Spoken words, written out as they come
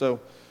So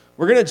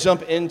we're going to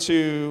jump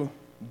into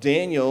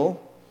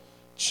Daniel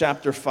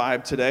chapter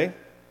 5 today.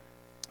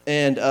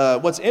 And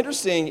what's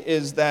interesting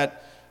is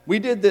that we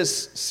did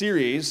this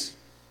series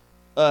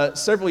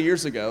several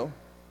years ago.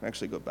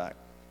 Actually, go back.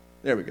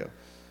 There we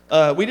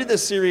go. We did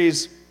this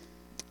series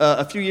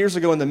a few years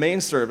ago in the main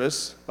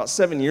service, about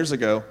 7 years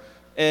ago.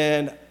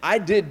 And I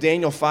did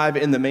Daniel 5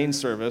 in the main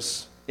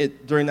service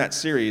during that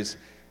series.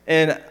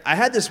 And I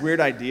had this weird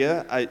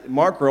idea.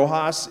 Mark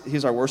Rojas,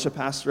 he's our worship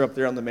pastor up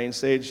there on the main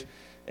stage.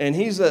 And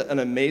he's an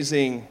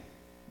amazing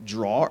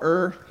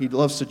drawer. He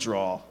loves to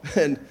draw.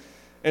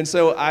 And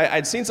so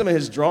I'd seen some of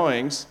his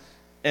drawings,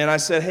 and I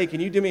said, hey, can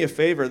you do me a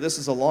favor? This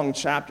is a long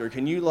chapter.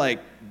 Can you,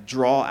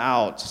 draw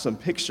out some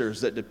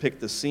pictures that depict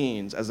the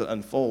scenes as it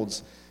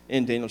unfolds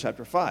in Daniel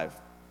chapter 5?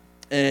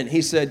 And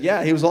he said,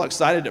 yeah. He was all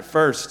excited at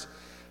first.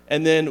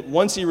 And then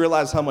once he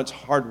realized how much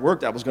hard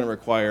work that was going to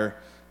require,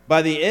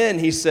 by the end,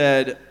 he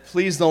said,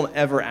 please don't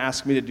ever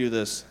ask me to do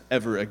this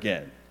ever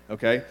again,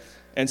 okay?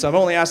 And so I've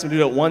only asked him to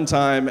do it one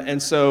time,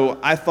 and so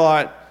I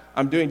thought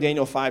I'm doing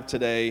Daniel 5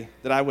 today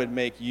that I would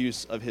make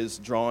use of his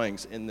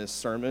drawings in this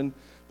sermon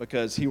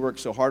because he worked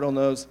so hard on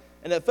those,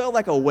 and it felt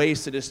like a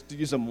waste to just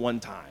use them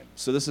one time.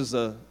 So this is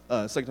the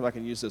second time I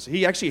can use this.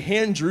 He actually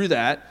hand drew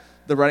that,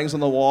 the writings on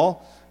the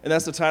wall, and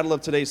that's the title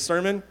of today's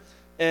sermon.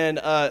 And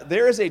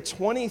there is a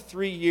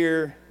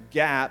 23-year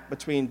gap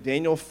between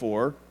Daniel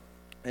 4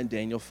 and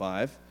Daniel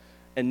 5,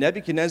 and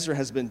Nebuchadnezzar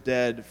has been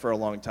dead for a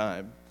long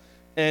time.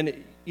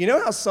 And you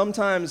know how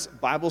sometimes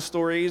Bible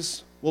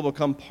stories will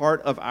become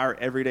part of our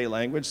everyday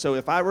language? So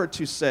if I were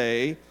to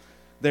say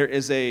there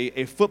is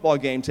a football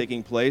game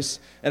taking place,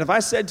 and if I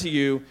said to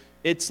you,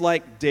 it's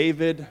like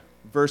David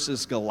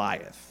versus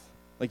Goliath,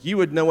 you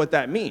would know what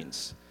that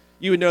means.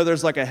 You would know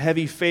there's a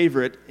heavy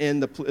favorite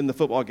in the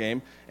football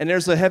game, and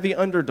there's a heavy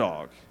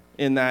underdog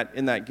in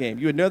that game.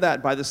 You would know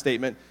that by the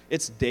statement,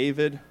 it's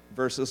David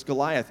versus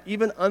Goliath.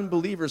 Even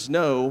unbelievers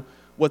know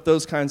what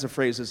those kinds of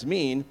phrases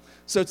mean.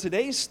 So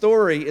today's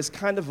story is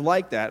kind of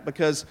like that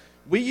because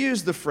we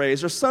use the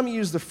phrase, or some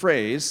use the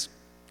phrase,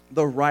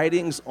 the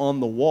writings on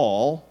the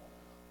wall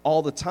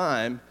all the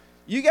time.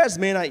 You guys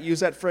may not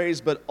use that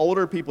phrase, but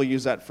older people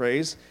use that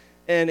phrase.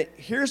 And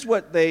here's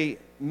what they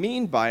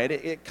mean by it.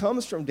 It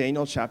comes from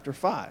Daniel chapter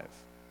 5.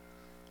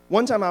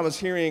 One time I was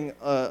hearing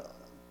heard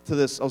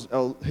this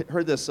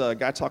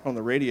guy talking on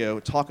the radio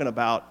talking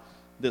about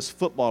this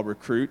football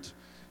recruit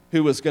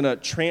who was going to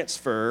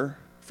transfer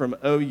from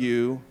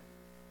OU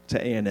to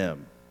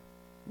A&M.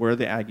 Where are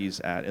the Aggies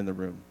at in the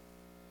room?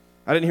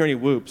 I didn't hear any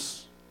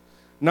whoops.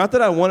 Not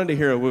that I wanted to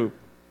hear a whoop,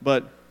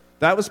 but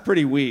that was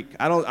pretty weak.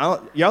 Y'all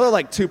are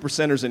like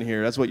 2%ers in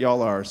here. That's what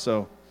y'all are.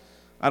 So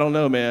I don't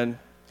know, man.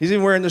 He's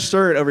even wearing the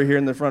shirt over here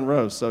in the front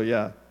row. So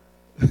yeah.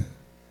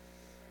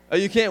 Oh,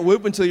 you can't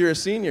whoop until you're a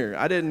senior.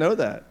 I didn't know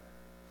that.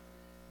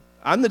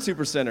 I'm the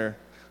 2%er.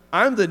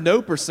 I'm the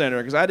no percenter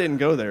because I didn't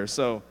go there.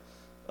 So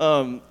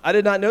I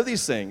did not know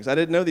these things.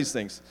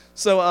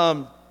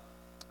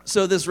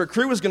 So this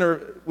recruit was going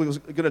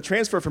to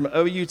transfer from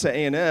OU to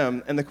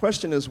A&M, and the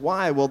question is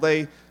why? Well,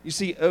 you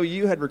see,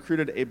 OU had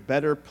recruited a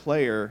better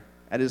player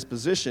at his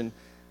position,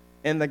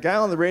 and the guy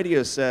on the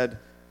radio said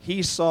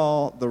he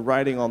saw the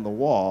writing on the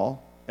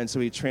wall, and so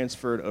he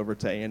transferred over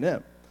to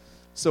A&M.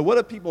 So what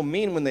do people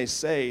mean when they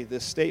say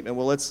this statement?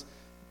 Well, it's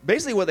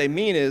basically what they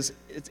mean is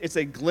it's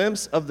a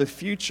glimpse of the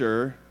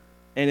future,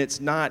 and it's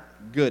not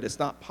good. It's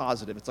not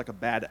positive. It's like a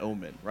bad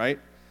omen, right?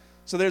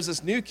 So there's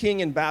this new king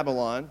in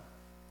Babylon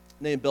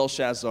named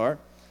Belshazzar,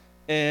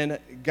 and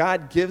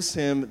God gives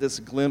him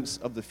this glimpse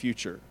of the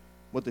future,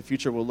 what the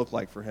future will look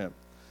like for him.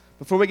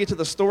 Before we get to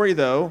the story,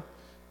 though,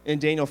 in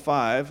Daniel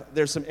 5,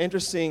 there's some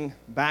interesting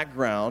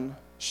background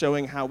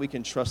showing how we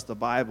can trust the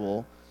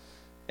Bible.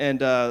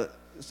 And a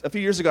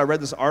few years ago, I read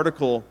this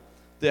article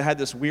that had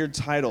this weird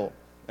title,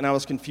 and I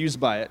was confused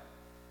by it.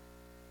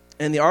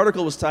 And the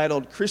article was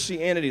titled,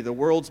 Christianity, the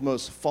World's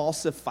Most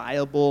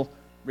Falsifiable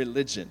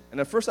Religion. And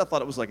at first I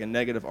thought it was like a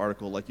negative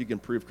article, like you can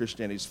prove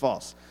Christianity is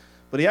false.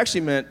 But he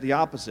actually meant the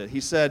opposite.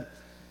 He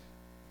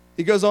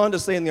goes on to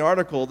say in the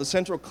article, the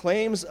central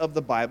claims of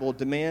the Bible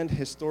demand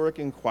historic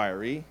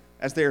inquiry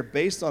as they are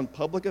based on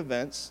public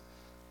events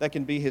that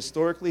can be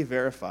historically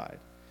verified.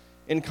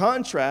 In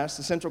contrast,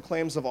 the central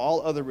claims of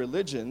all other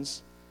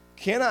religions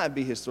cannot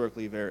be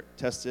historically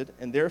tested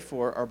and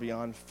therefore are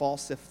beyond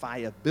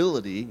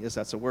falsifiability, yes,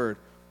 that's a word,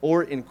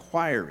 or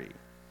inquiry.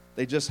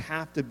 They just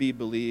have to be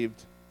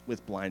believed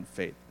with blind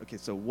faith. Okay,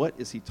 so what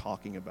is he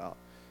talking about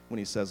when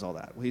he says all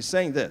that? Well, he's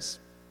saying this,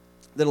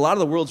 that a lot of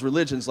the world's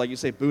religions, like you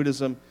say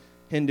Buddhism,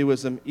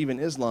 Hinduism, even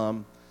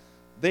Islam,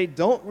 they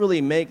don't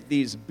really make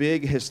these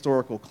big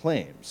historical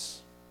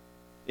claims.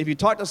 If you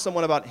talk to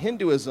someone about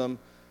Hinduism,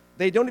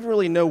 they don't even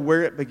really know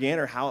where it began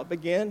or how it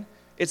began.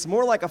 It's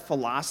more like a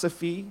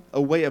philosophy,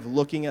 a way of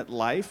looking at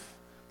life.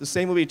 The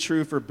same will be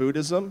true for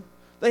Buddhism.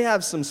 They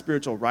have some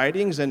spiritual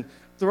writings, and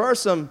there are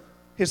some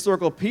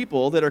historical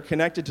people that are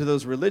connected to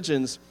those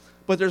religions,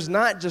 but there's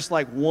not just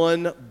like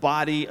one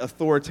body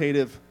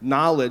authoritative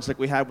knowledge like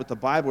we have with the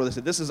Bible where they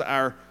say this is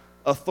our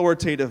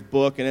authoritative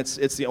book, and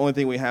it's the only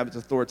thing we have that's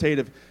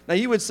authoritative. Now,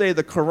 you would say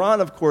the Quran,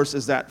 of course,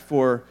 is that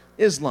for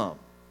Islam.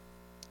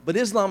 But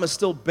Islam is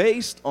still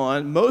based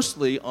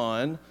mostly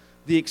on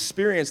the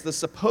experience, the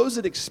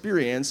supposed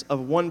experience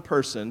of one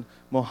person,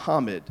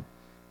 Muhammad.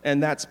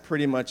 And that's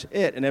pretty much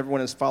it. And everyone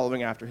is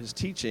following after his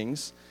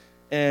teachings.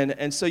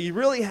 And so you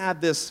really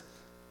have this,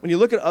 when you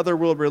look at other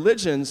world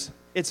religions,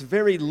 it's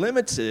very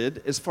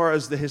limited as far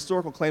as the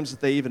historical claims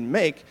that they even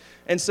make.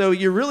 And so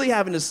you're really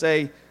having to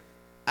say,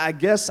 I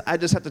guess I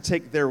just have to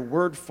take their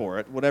word for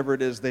it, whatever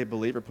it is they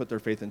believe or put their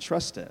faith and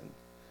trust in.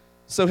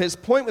 So his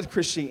point with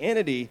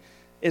Christianity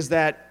is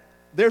that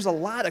there's a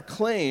lot of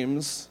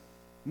claims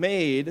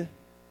made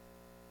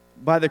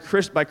by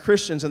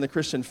Christians in the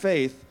Christian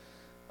faith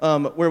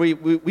where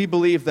we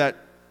believe that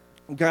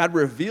God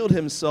revealed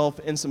himself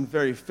in some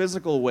very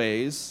physical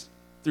ways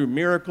through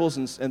miracles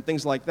and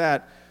things like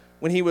that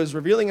when he was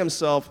revealing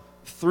himself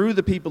through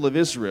the people of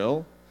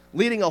Israel,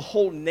 leading a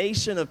whole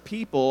nation of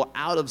people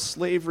out of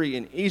slavery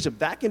in Egypt.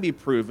 That can be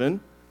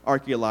proven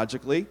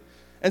archaeologically.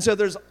 And so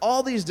there's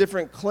all these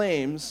different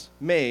claims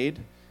made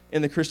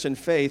in the Christian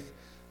faith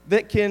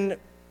that can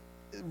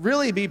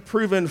really be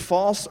proven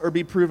false or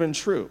be proven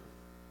true.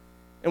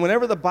 And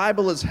whenever the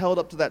Bible is held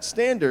up to that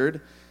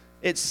standard,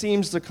 it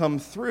seems to come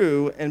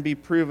through and be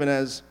proven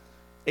as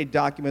a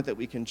document that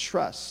we can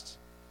trust.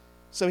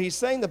 So he's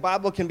saying the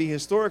Bible can be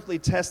historically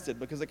tested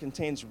because it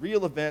contains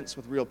real events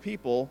with real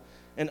people,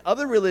 and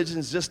other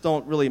religions just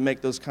don't really make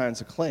those kinds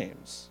of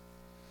claims.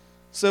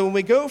 So when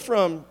we go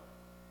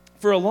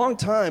for a long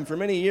time, for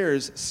many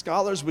years,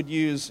 scholars would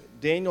use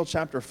Daniel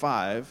chapter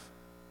 5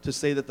 to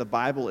say that the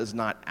Bible is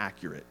not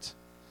accurate.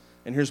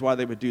 And here's why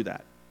they would do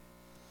that.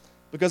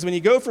 Because when you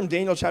go from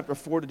Daniel chapter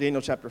 4 to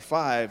Daniel chapter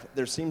 5,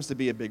 there seems to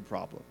be a big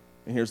problem.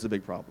 And here's the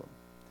big problem.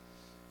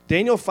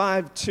 Daniel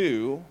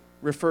 5:2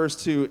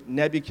 refers to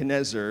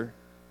Nebuchadnezzar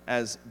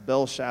as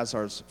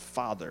Belshazzar's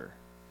father.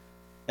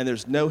 And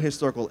there's no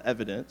historical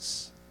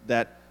evidence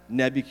that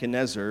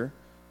Nebuchadnezzar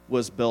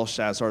was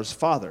Belshazzar's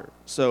father.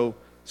 So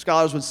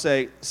scholars would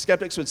say,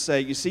 skeptics would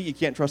say, you see, you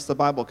can't trust the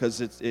Bible because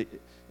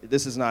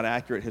this is not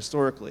accurate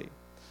historically.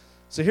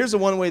 So here's the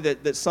one way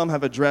that some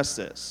have addressed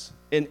this.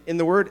 In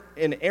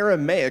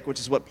Aramaic, which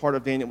is what part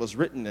of Daniel was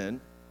written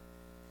in,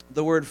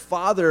 the word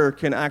father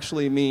can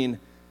actually mean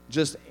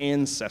just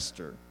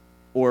ancestor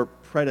or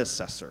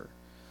predecessor.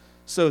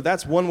 So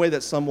that's one way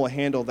that some will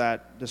handle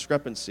that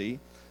discrepancy.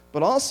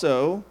 But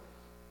also,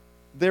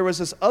 there was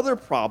this other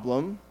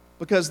problem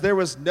because there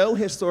was no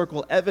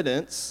historical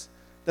evidence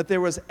that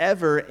there was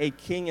ever a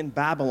king in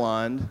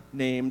Babylon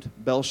named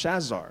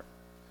Belshazzar.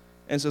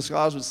 And so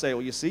scholars would say,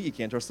 well, you see, you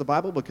can't trust the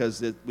Bible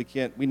because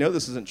we know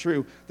this isn't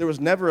true. There was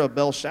never a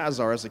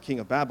Belshazzar as a king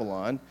of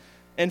Babylon.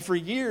 And for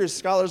years,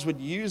 scholars would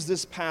use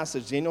this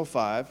passage, Daniel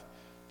 5,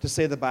 to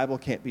say the Bible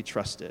can't be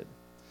trusted.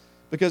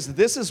 Because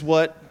this is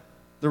what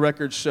the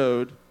record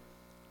showed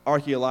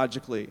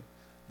archaeologically.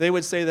 They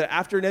would say that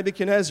after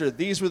Nebuchadnezzar,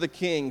 these were the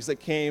kings that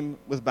came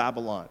with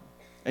Babylon.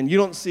 And you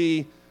don't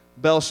see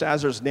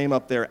Belshazzar's name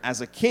up there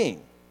as a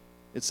king.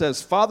 It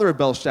says father of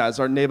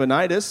Belshazzar,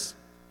 Nabonidus,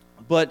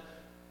 but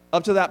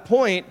up to that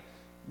point,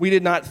 we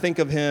did not think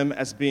of him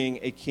as being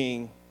a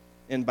king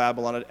in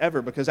Babylon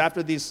ever, because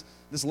after this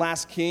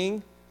last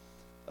king,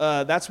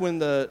 that's when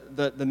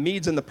the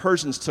Medes and the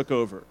Persians took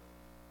over.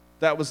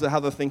 That was how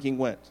the thinking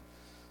went.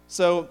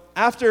 So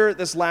after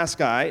this last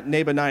guy,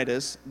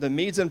 Nabonidus, the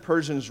Medes and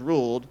Persians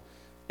ruled,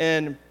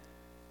 and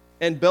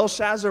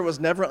Belshazzar was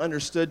never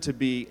understood to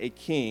be a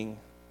king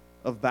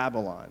of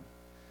Babylon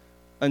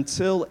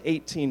until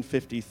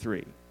 1853.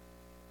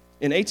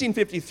 In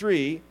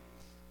 1853,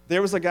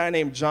 there was a guy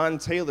named John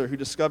Taylor who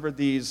discovered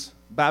these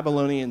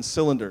Babylonian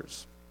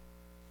cylinders.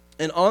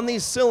 And on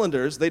these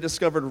cylinders, they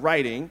discovered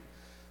writing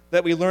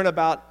that we learn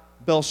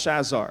about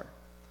Belshazzar.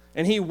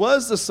 And he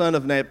was the son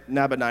of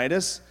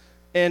Nabonidus.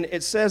 And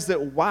it says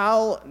that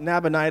while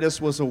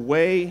Nabonidus was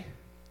away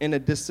in a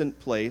distant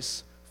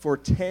place for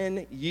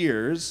 10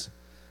 years,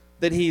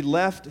 that he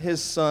left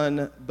his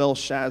son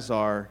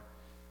Belshazzar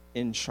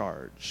in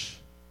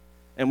charge.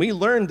 And we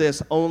learned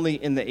this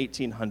only in the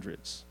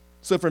 1800s.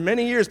 So for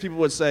many years, people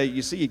would say,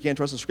 you see, you can't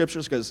trust the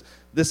scriptures because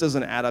this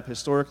doesn't add up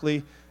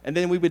historically. And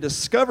then we would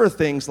discover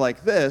things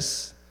like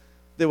this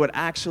that would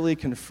actually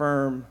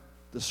confirm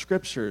the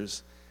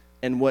scriptures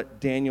and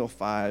what Daniel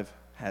 5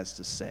 has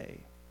to say.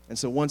 And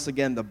so once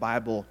again, the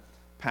Bible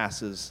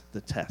passes the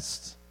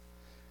test.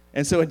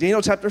 And so in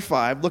Daniel chapter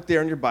 5, look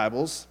there in your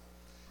Bibles.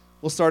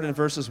 We'll start in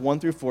verses 1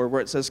 through 4,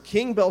 where it says,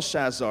 King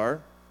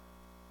Belshazzar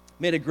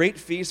made a great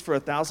feast for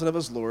 1,000 of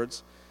his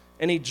lords,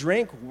 and he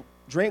drank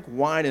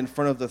wine in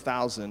front of the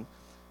 1,000.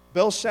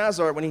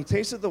 Belshazzar, when he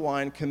tasted the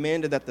wine,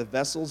 commanded that the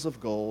vessels of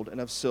gold and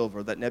of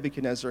silver that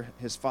Nebuchadnezzar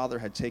his father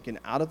had taken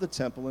out of the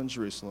temple in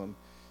Jerusalem,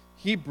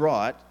 he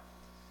brought,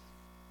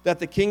 that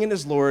the king and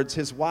his lords,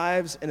 his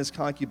wives and his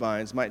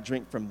concubines might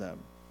drink from them.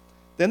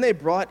 Then they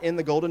brought in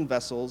the golden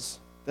vessels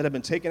that had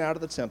been taken out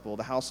of the temple,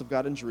 the house of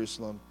God in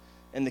Jerusalem,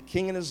 and the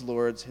king and his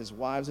lords, his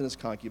wives and his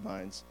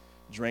concubines,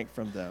 drank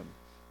from them.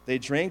 They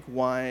drank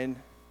wine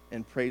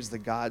and praised the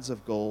gods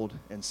of gold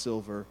and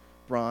silver,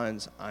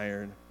 bronze,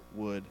 iron,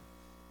 wood,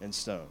 and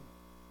stone.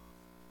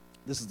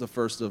 This is the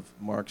first of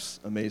Mark's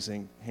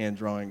amazing hand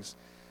drawings.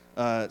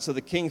 So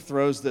the king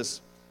throws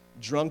this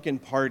drunken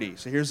party.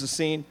 So here's the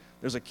scene.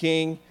 There's a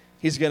king.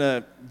 He's going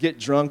to get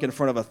drunk in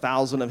front of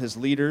 1,000 of his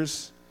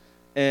leaders.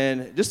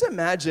 And just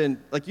imagine,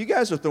 like, you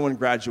guys are throwing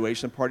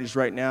graduation parties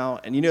right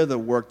now, and you know the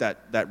work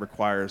that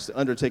requires, the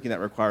undertaking that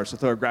requires to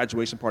throw a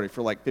graduation party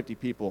for like 50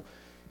 people.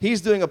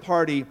 He's doing a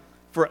party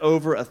for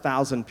over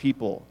 1,000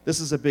 people. This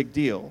is a big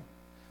deal.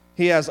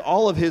 He has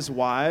all of his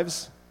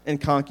wives and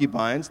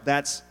concubines.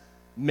 That's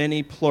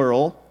many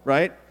plural,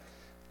 right?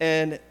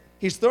 And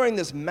he's throwing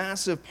this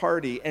massive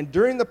party, and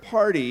during the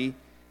party,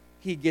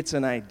 he gets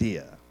an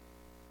idea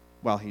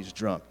while he's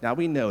drunk. Now,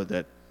 we know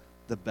that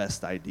the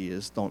best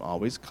ideas don't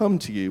always come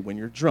to you when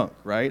you're drunk,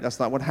 right? That's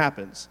not what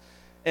happens.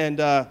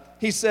 And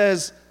he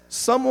says,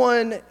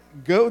 someone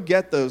go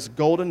get those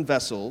golden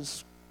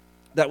vessels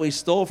that we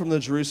stole from the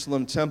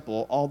Jerusalem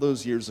temple all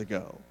those years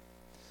ago.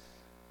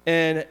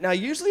 And now,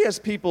 usually as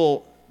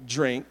people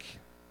drink,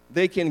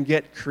 they can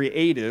get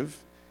creative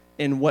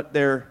in what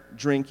they're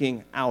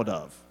drinking out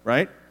of,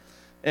 right?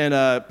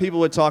 And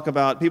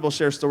people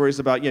share stories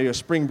about, your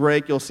spring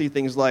break, you'll see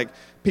things like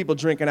people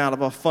drinking out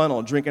of a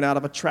funnel, drinking out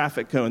of a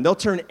traffic cone. They'll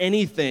turn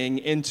anything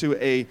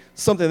into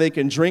something they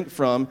can drink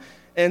from.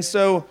 And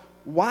so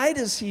why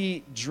does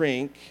he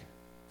drink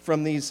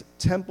from these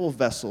temple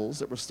vessels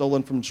that were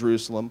stolen from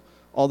Jerusalem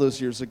all those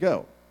years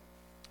ago?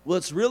 Well,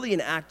 it's really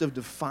an act of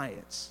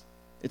defiance.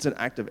 It's an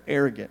act of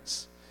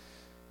arrogance.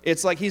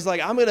 It's like he's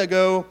like, I'm going to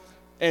go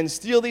and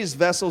steal these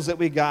vessels that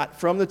we got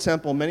from the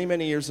temple many,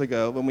 many years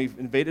ago when we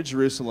invaded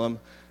Jerusalem,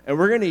 and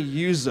we're going to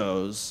use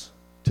those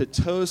to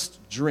toast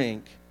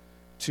drink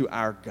to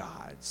our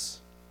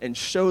gods and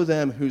show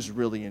them who's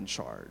really in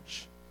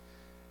charge.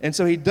 And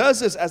so he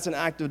does this as an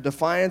act of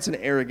defiance and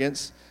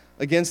arrogance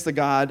against the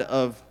God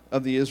of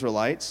the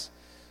Israelites.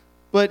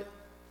 But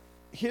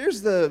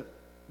here's the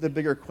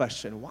bigger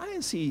question. Why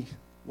is he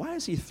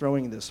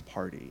throwing this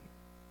party?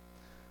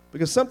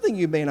 Because something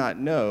you may not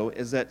know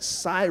is that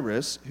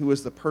Cyrus, who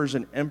was the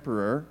Persian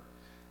emperor,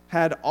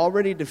 had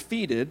already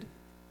defeated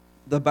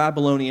the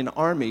Babylonian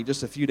army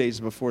just a few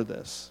days before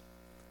this.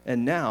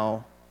 And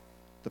now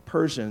the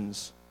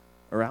Persians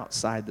are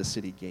outside the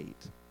city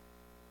gate.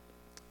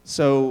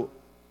 So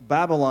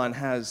Babylon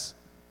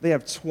they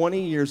have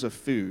 20 years of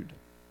food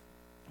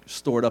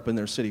stored up in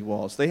their city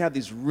walls. They have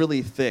these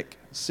really thick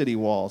city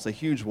walls, a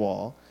huge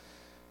wall.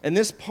 And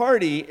this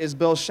party is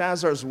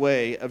Belshazzar's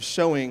way of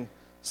showing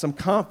some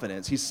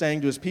confidence. He's saying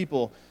to his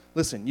people,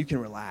 listen, you can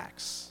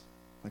relax.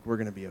 Like, we're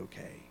going to be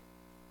okay.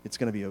 It's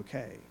going to be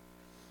okay.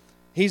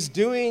 He's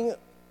doing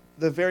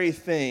the very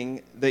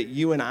thing that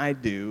you and I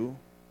do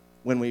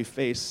when we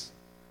face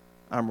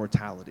our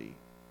mortality.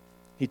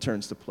 He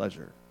turns to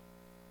pleasure.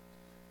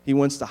 He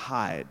wants to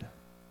hide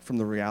from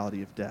the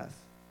reality of death.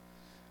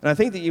 And I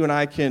think that you and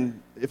I can,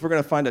 if we're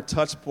going to find a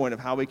touch point of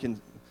how we can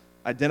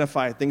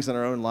identify things in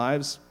our own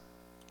lives,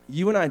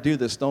 you and I do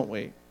this, don't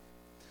we?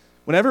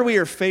 Whenever we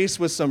are faced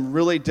with some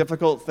really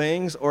difficult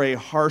things or a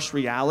harsh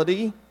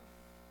reality,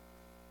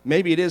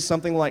 maybe it is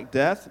something like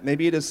death,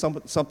 maybe it is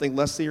something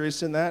less serious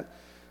than that,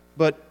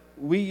 but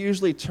we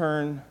usually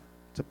turn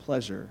to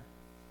pleasure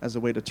as a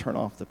way to turn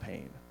off the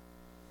pain.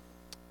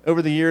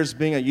 Over the years,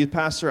 being a youth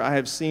pastor, I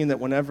have seen that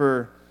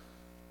whenever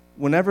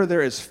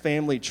there is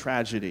family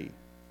tragedy,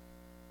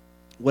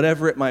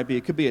 whatever it might be,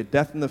 it could be a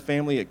death in the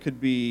family, it could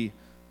be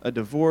a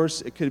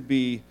divorce, it could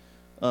be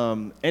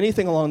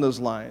anything along those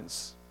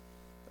lines.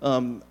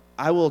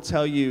 I will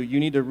tell you, you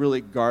need to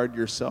really guard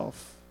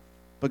yourself,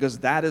 because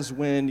that is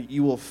when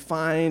you will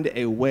find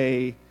a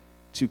way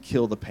to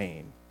kill the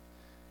pain.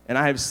 And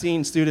I have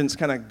seen students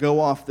kind of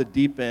go off the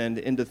deep end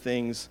into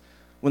things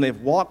when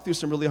they've walked through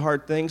some really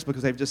hard things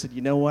because they've just said,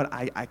 you know what,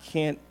 I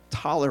can't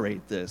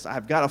tolerate this.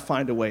 I've got to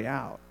find a way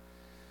out.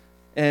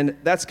 And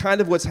that's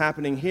kind of what's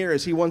happening here,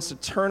 is he wants to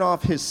turn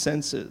off his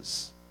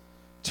senses,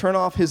 turn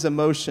off his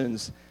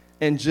emotions,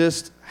 and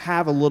just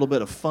have a little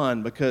bit of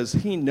fun, because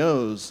he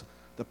knows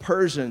the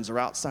Persians are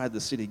outside the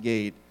city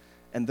gate,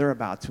 and they're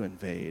about to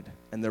invade,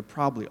 and they're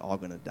probably all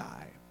going to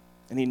die.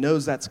 And he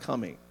knows that's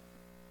coming.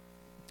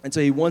 And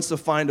so he wants to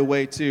find a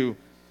way to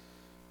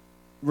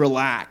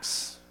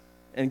relax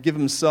and give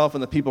himself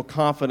and the people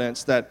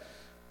confidence that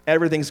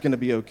everything's going to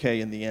be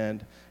okay in the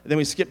end. And then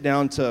we skip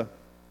down to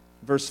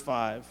verse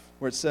 5,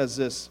 where it says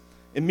this: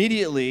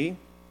 immediately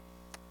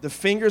the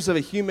fingers of a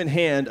human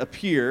hand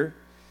appear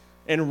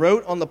and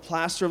wrote on the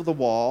plaster of the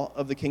wall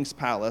of the king's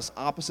palace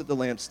opposite the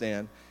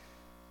lampstand.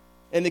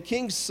 And the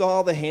king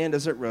saw the hand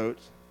as it wrote.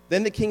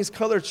 Then the king's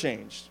color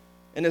changed,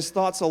 and his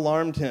thoughts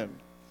alarmed him.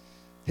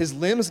 His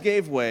limbs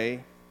gave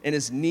way, and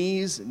his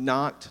knees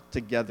knocked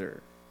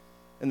together.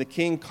 And the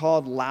king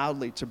called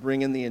loudly to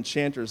bring in the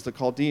enchanters, the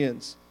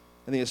Chaldeans,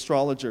 and the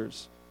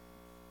astrologers.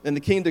 And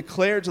the king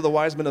declared to the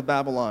wise men of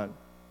Babylon,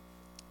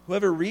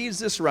 whoever reads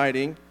this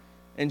writing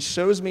and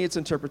shows me its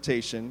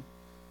interpretation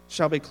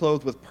shall be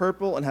clothed with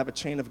purple and have a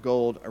chain of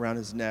gold around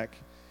his neck,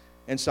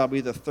 and shall be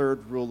the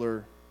third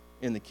ruler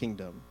in the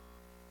kingdom.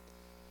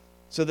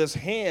 So this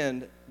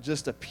hand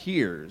just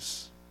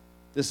appears,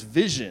 this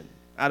vision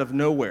out of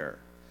nowhere.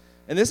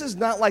 And this is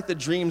not like the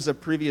dreams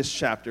of previous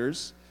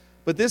chapters,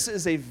 but this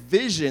is a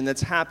vision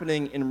that's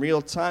happening in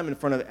real time in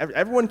front of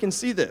everyone can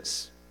see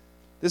this.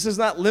 This is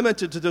not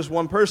limited to just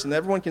one person.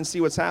 Everyone can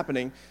see what's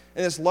happening.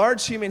 And this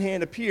large human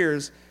hand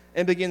appears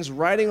and begins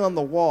writing on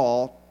the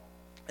wall.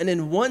 And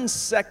in 1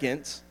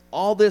 second,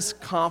 all this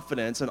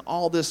confidence and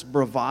all this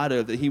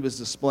bravado that he was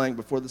displaying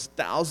before this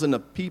 1,000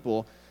 of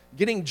people,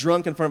 getting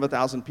drunk in front of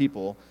 1,000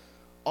 people,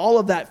 all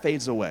of that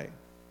fades away.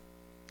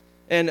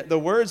 And the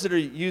words that are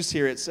used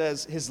here, it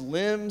says, his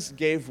limbs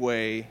gave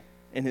way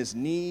and his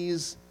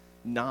knees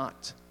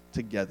knocked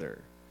together.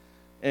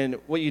 And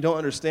what you don't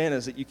understand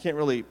is that you can't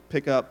really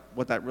pick up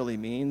what that really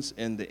means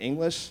in the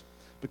English,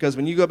 because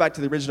when you go back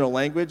to the original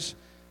language,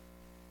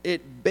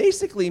 it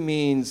basically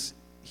means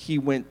he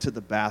went to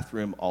the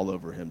bathroom all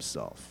over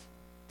himself.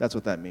 That's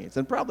what that means.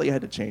 And probably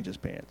had to change his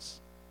pants.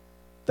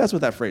 That's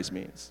what that phrase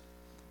means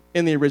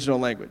in the original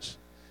language.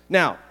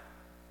 Now,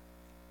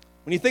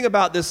 when you think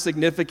about this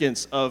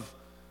significance of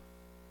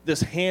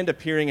this hand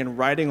appearing and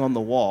writing on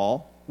the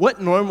wall, what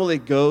normally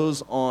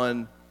goes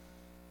on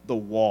the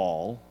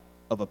wall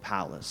of a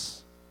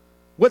palace?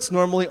 What's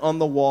normally on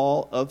the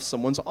wall of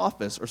someone's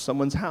office or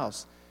someone's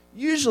house?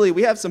 Usually,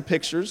 we have some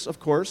pictures, of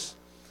course,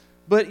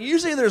 but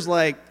usually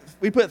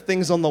we put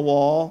things on the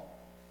wall,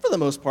 for the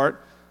most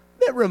part,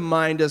 that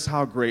remind us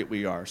how great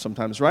we are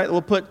sometimes, right?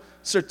 We'll put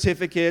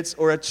certificates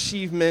or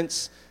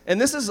achievements, and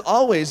this has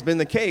always been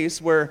the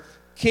case where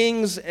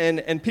kings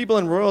and people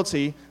in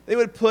royalty, they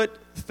would put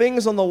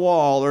things on the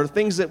wall or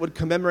things that would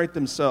commemorate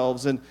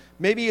themselves, and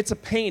maybe it's a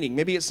painting,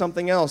 maybe it's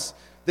something else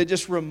that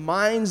just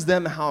reminds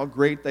them how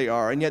great they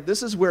are. And yet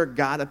this is where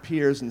God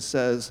appears and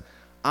says,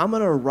 I'm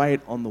going to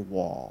write on the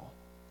wall,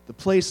 the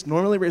place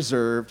normally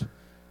reserved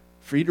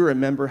for you to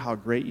remember how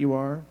great you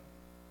are,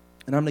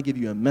 and I'm going to give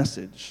you a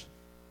message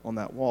on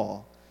that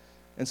wall.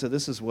 And so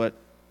this is what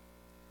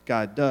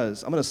God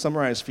does. I'm going to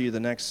summarize for you the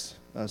next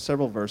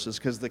several verses,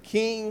 because the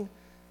king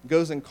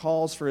goes and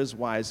calls for his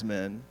wise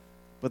men,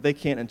 but they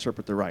can't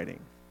interpret the writing.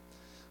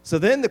 So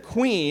then the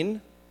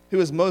queen, who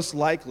is most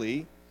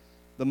likely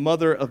the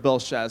mother of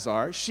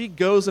Belshazzar, she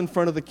goes in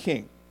front of the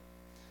king.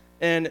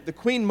 And the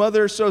queen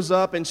mother shows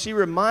up, and she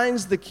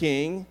reminds the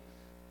king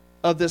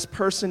of this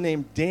person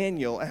named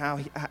Daniel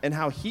and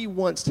how he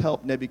once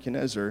helped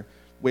Nebuchadnezzar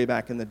way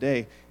back in the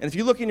day. And if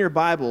you look in your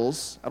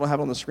Bibles, I don't have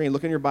it on the screen,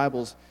 look in your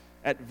Bibles,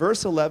 at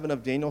verse 11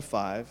 of Daniel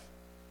 5,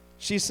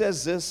 she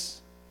says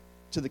this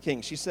to the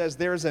king. She says,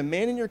 there is a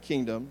man in your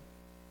kingdom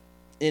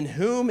in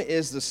whom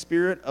is the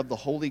spirit of the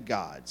holy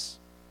gods.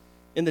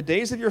 In the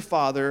days of your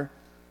father,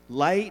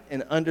 light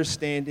and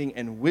understanding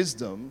and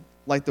wisdom,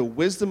 like the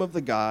wisdom of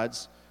the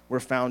gods, were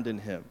found in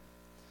him.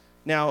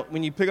 Now,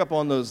 when you pick up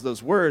on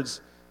those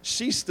words,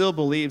 she still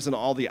believes in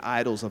all the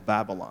idols of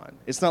Babylon.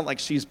 It's not like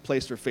she's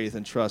placed her faith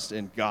and trust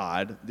in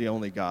God, the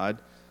only God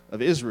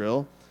of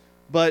Israel,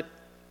 but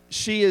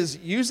she is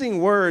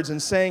using words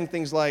and saying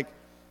things like,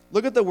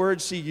 look at the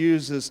words she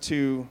uses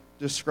to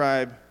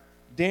describe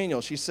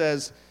Daniel. She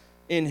says,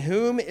 in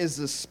whom is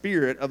the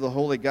spirit of the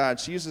holy God.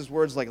 She uses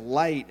words like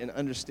light and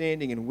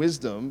understanding and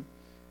wisdom.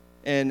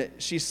 And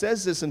she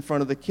says this in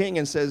front of the king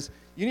and says,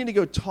 you need to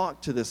go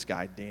talk to this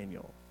guy,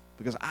 Daniel,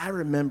 because I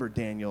remember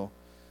Daniel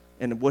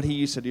and what he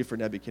used to do for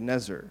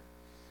Nebuchadnezzar.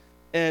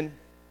 And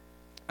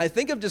I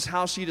think of just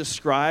how she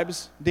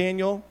describes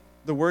Daniel,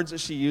 the words that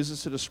she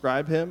uses to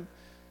describe him.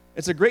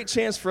 It's a great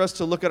chance for us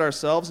to look at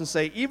ourselves and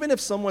say, even if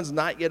someone's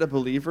not yet a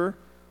believer,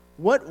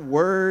 what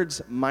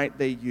words might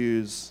they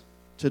use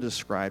to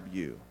describe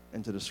you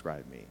and to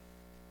describe me?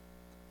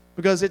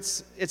 Because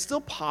it's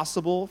still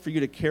possible for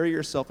you to carry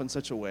yourself in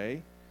such a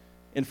way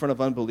in front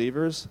of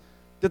unbelievers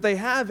that they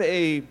have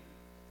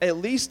at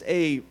least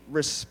a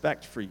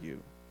respect for you.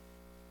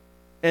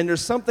 And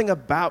there's something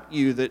about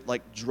you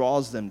that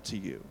draws them to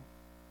you.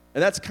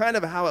 And that's kind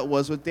of how it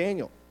was with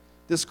Daniel.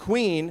 This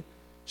queen,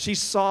 she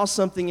saw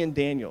something in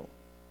Daniel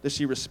that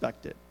she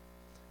respected.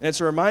 And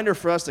it's a reminder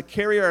for us to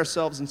carry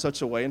ourselves in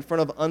such a way, in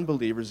front of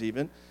unbelievers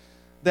even,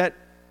 that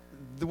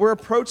we're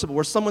approachable.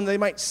 We're someone they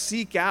might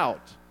seek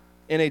out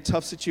in a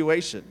tough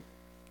situation.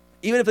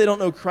 Even if they don't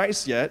know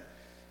Christ yet,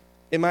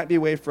 it might be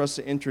a way for us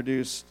to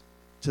introduce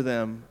to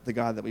them the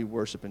God that we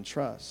worship and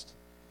trust.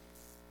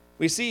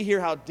 We see here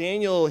how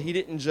Daniel, he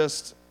didn't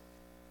just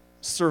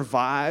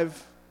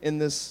survive in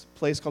this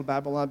place called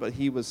Babylon, but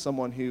he was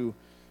someone who,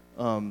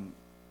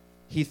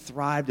 he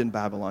thrived in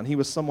Babylon. He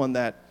was someone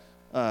that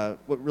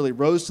really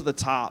rose to the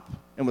top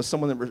and was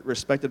someone that was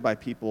respected by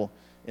people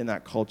in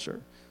that culture.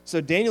 So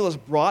Daniel is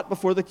brought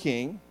before the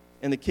king,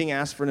 and the king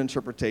asks for an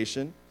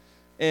interpretation.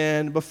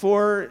 And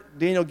before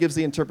Daniel gives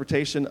the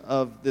interpretation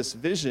of this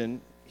vision,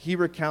 he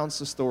recounts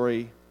the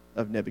story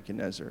of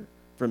Nebuchadnezzar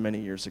from many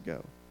years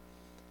ago.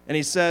 And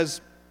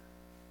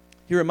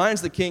he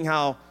reminds the king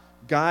how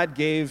God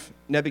gave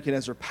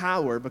Nebuchadnezzar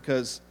power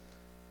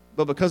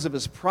but because of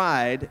his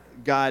pride,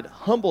 God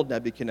humbled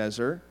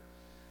Nebuchadnezzar.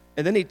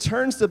 And then he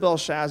turns to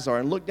Belshazzar,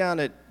 and look down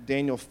at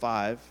Daniel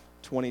 5,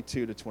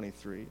 22 to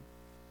 23.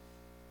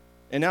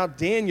 And now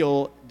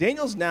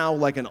Daniel's now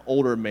like an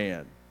older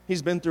man.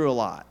 He's been through a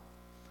lot.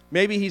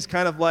 Maybe he's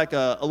kind of like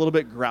a little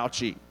bit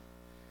grouchy.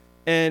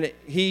 And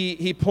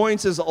he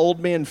points his old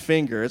man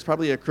finger. It's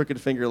probably a crooked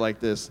finger like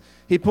this.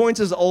 He points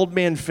his old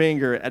man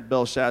finger at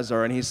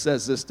Belshazzar, and he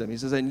says this to him. He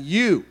says, and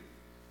you,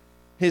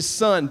 his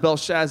son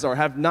Belshazzar,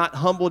 have not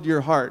humbled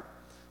your heart,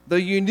 though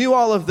you knew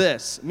all of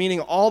this, meaning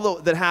all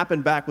that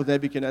happened back with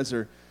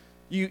Nebuchadnezzar,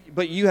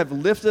 but you have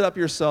lifted up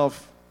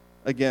yourself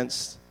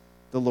against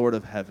the Lord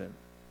of heaven.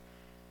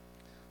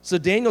 So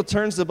Daniel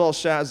turns to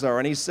Belshazzar,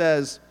 and he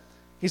says,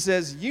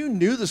 you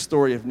knew the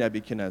story of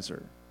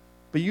Nebuchadnezzar,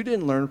 but you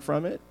didn't learn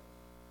from it.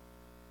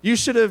 You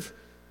should have,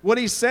 what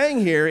he's saying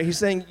here, he's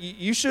saying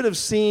you should have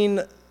seen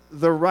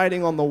the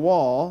writing on the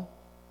wall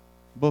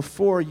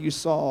before you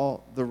saw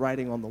the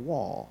writing on the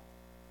wall.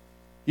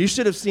 You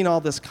should have seen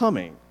all this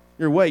coming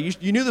your way.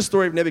 You knew the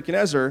story of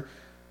Nebuchadnezzar.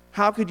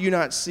 How could you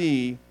not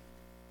see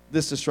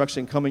this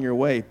destruction coming your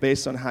way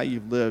based on how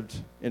you've lived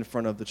in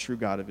front of the true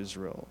God of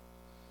Israel?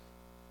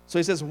 So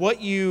he says,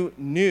 what you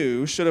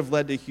knew should have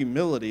led to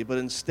humility, but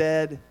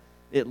instead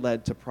it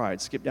led to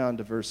pride. Skip down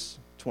to verse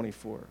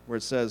 24, where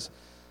it says,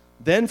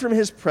 then from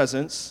his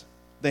presence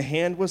the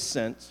hand was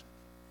sent,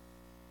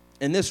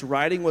 and this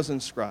writing was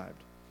inscribed.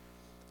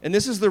 And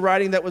this is the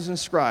writing that was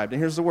inscribed.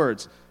 And here's the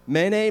words,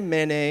 Mene,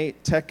 Mene,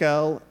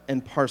 Tekel,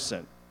 and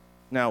Parsin.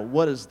 Now,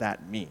 what does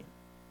that mean?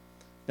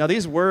 Now,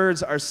 these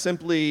words are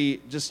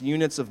simply just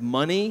units of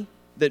money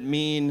that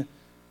mean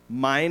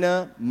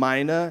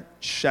mina,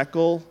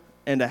 shekel,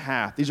 and a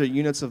half. These are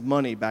units of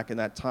money back in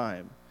that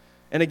time.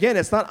 And again,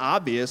 it's not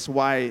obvious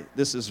why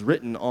this is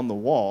written on the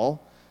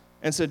wall.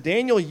 And so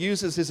Daniel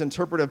uses his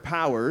interpretive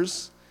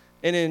powers,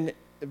 and in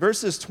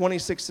verses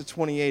 26 to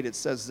 28, it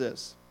says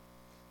this.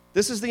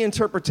 This is the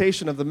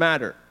interpretation of the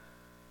matter.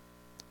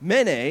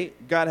 Mene,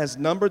 God has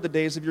numbered the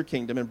days of your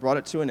kingdom and brought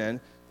it to an end.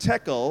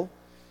 Tekel,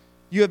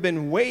 you have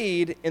been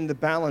weighed in the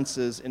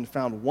balances and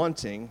found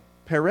wanting.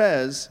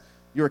 Perez,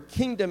 your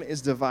kingdom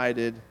is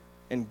divided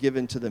and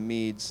given to the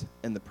Medes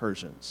and the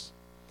Persians.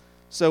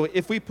 So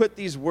if we put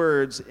these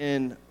words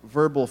in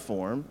verbal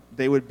form,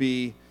 they would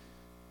be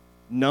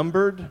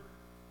numbered,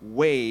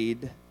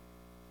 weighed,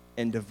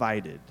 and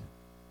divided.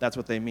 That's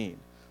what they mean.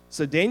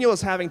 So Daniel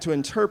is having to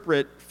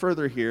interpret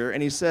further here,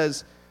 and he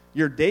says,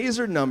 your days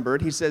are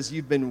numbered. He says,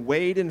 you've been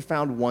weighed and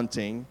found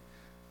wanting,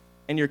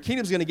 and your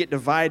kingdom's going to get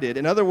divided.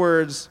 In other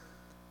words,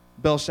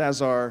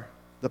 Belshazzar,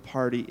 the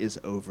party is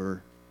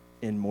over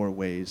in more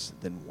ways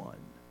than one.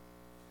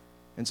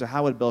 And so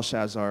how would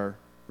Belshazzar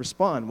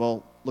respond?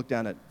 Well, look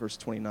down at verse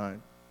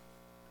 29.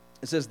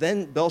 It says,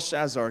 then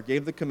Belshazzar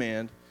gave the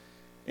command,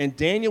 and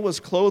Daniel was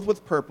clothed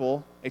with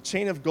purple, a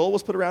chain of gold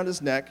was put around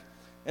his neck,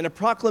 and a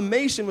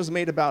proclamation was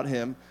made about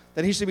him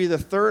that he should be the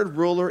third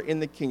ruler in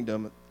the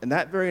kingdom. And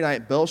that very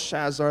night,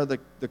 Belshazzar,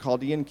 the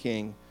Chaldean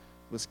king,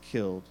 was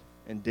killed,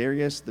 and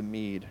Darius the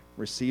Mede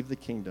received the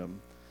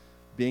kingdom,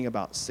 being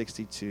about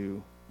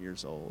 62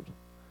 years old.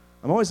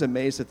 I'm always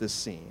amazed at this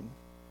scene,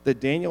 that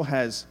Daniel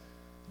has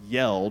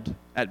yelled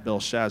at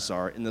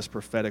Belshazzar in this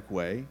prophetic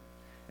way,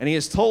 and he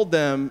has told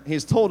him,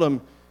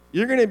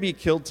 you're going to be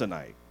killed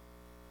tonight.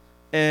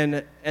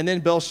 And then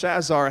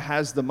Belshazzar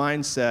has the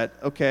mindset,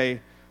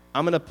 okay,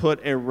 I'm going to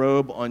put a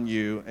robe on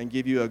you and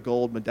give you a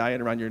gold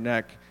medallion around your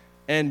neck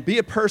and be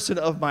a person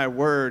of my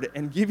word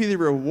and give you the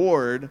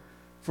reward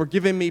for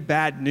giving me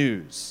bad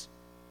news.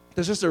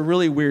 It's just a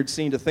really weird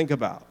scene to think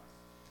about.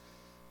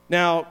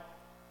 Now,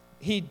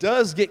 he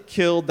does get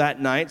killed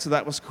that night, so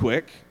that was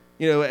quick.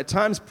 You know, at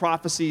times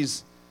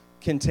prophecies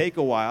can take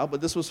a while, but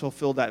this was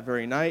fulfilled that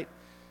very night.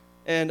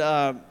 And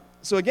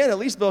so again, at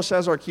least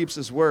Belshazzar keeps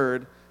his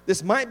word.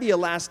 This might be a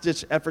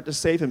last-ditch effort to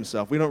save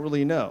himself. We don't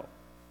really know.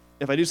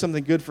 If I do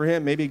something good for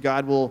him, maybe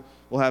God will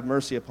have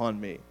mercy upon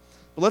me.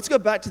 But let's go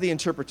back to the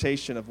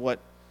interpretation of what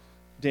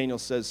Daniel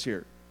says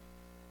here.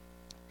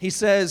 He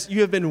says,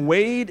 you have been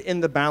weighed in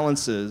the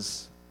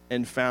balances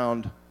and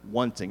found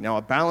wanting. Now,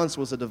 a balance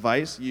was a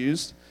device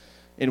used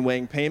in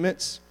weighing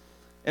payments.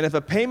 And if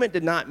a payment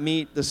did not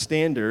meet the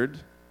standard,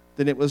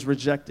 then it was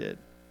rejected.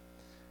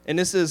 And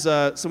this is,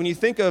 so when you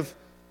think of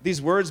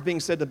these words being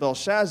said to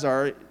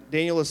Belshazzar,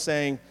 Daniel is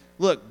saying,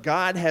 look,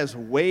 God has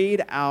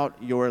weighed out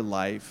your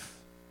life,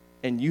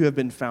 and you have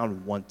been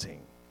found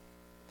wanting.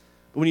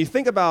 But when you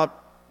think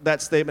about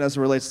that statement as it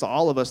relates to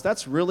all of us,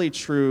 that's really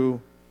true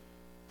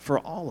for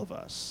all of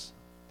us.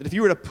 That if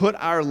you were to put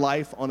our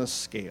life on a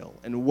scale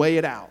and weigh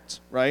it out,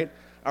 right?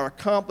 Our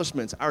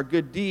accomplishments, our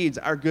good deeds,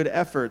 our good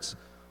efforts,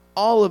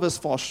 all of us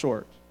fall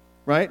short,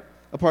 right?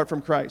 Apart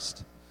from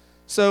Christ.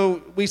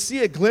 So we see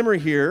a glimmer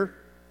here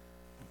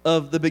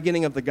of the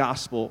beginning of the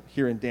gospel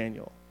here in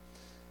Daniel.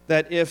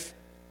 That if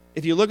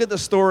you look at the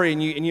story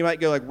and you might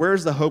go like,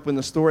 where's the hope in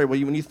the story? Well,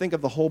 when you think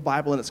of the whole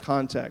Bible in its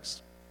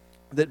context,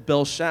 that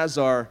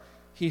Belshazzar,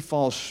 he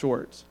falls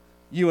short.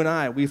 You and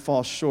I, we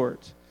fall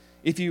short.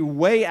 If you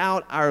weigh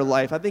out our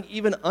life, I think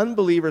even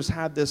unbelievers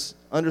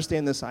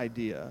understand this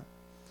idea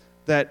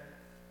that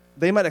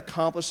they might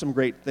accomplish some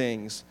great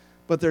things,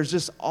 but there's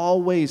just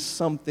always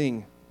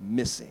something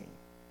missing.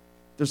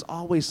 There's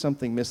always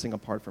something missing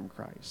apart from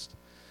Christ.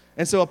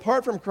 And so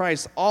apart from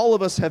Christ, all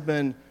of us have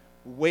been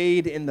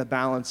weighed in the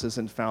balances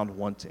and found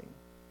wanting.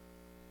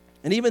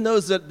 And even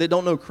those that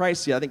don't know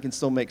Christ yet, I think can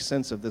still make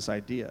sense of this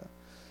idea.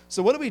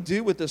 So what do we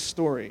do with this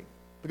story?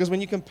 Because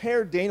when you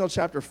compare Daniel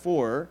chapter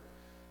 4,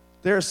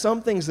 there are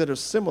some things that are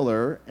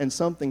similar and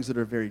some things that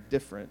are very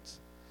different.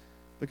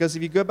 Because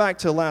if you go back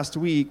to last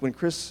week when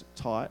Chris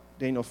taught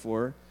Daniel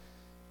 4,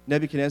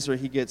 Nebuchadnezzar,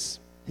 he gets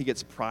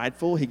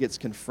prideful, he gets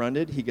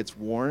confronted, he gets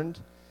warned,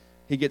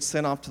 he gets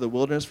sent off to the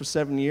wilderness for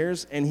 7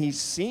 years, and he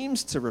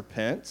seems to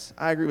repent.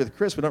 I agree with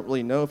Chris, we don't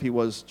really know if he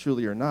was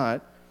truly or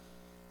not.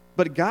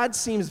 But God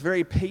seems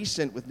very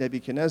patient with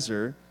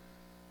Nebuchadnezzar.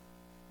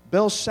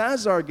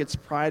 Belshazzar gets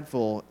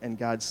prideful, and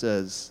God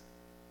says,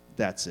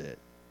 that's it.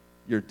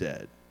 You're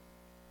dead.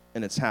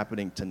 And it's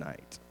happening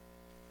tonight.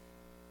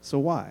 So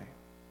why?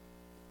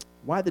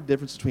 Why the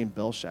difference between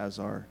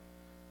Belshazzar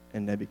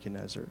and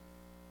Nebuchadnezzar?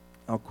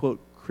 I'll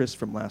quote Chris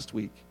from last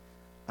week.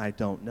 I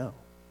don't know.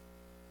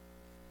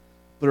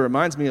 But it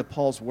reminds me of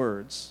Paul's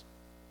words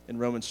in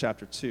Romans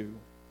chapter 2,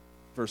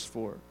 verse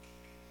 4,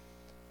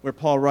 where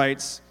Paul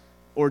writes,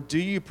 or do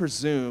you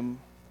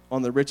presume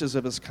on the riches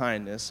of his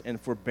kindness and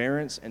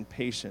forbearance and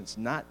patience,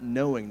 not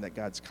knowing that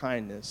God's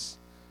kindness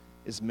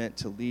is meant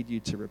to lead you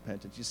to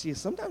repentance? You see,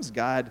 sometimes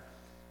God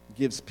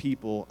gives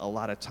people a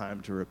lot of time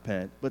to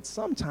repent, but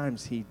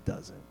sometimes he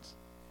doesn't.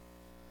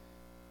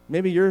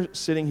 Maybe you're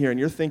sitting here and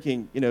you're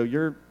thinking,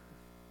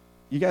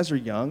 you guys are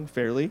young,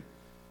 fairly,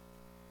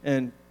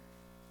 and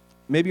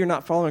maybe you're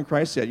not following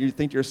Christ yet. You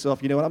think to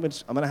yourself, you know what, I'm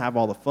going to have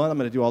all the fun, I'm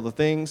going to do all the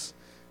things,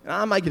 and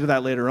I might get to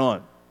that later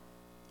on.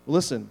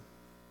 Listen,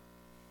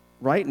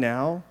 right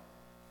now,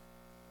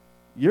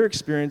 you're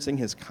experiencing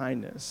his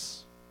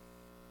kindness.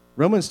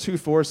 Romans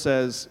 2:4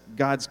 says,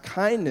 God's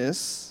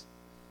kindness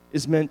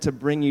is meant to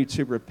bring you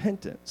to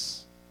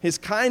repentance. His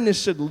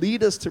kindness should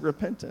lead us to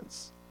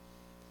repentance.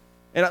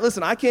 And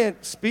listen, I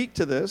can't speak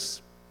to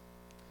this,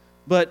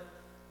 but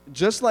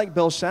just like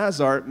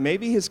Belshazzar,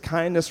 maybe his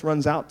kindness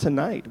runs out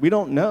tonight. We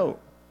don't know.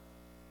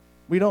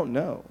 We don't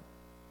know.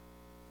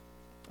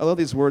 I love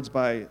these words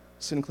by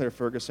Sinclair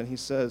Ferguson. He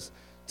says,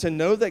 to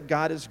know that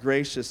God is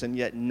gracious and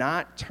yet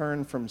not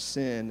turn from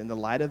sin in the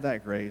light of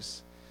that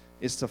grace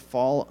is to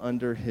fall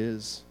under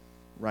his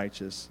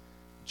righteous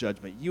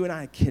judgment. You and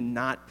I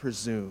cannot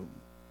presume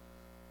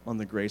on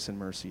the grace and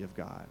mercy of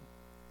God.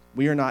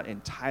 We are not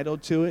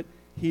entitled to it.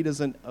 He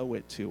doesn't owe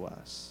it to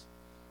us.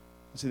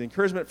 So the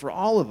encouragement for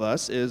all of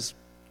us is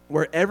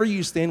wherever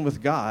you stand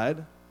with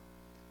God,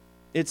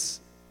 it's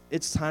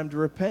time to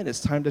repent.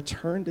 It's time to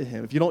turn to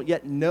him. If you don't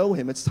yet know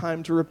him, it's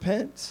time to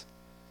repent.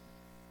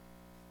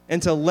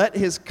 And to let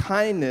his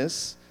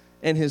kindness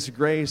and his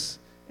grace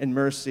and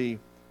mercy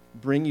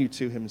bring you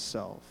to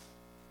himself.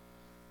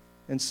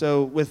 And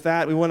so with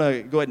that, we want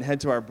to go ahead and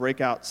head to our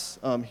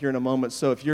breakouts here in a moment. So if you're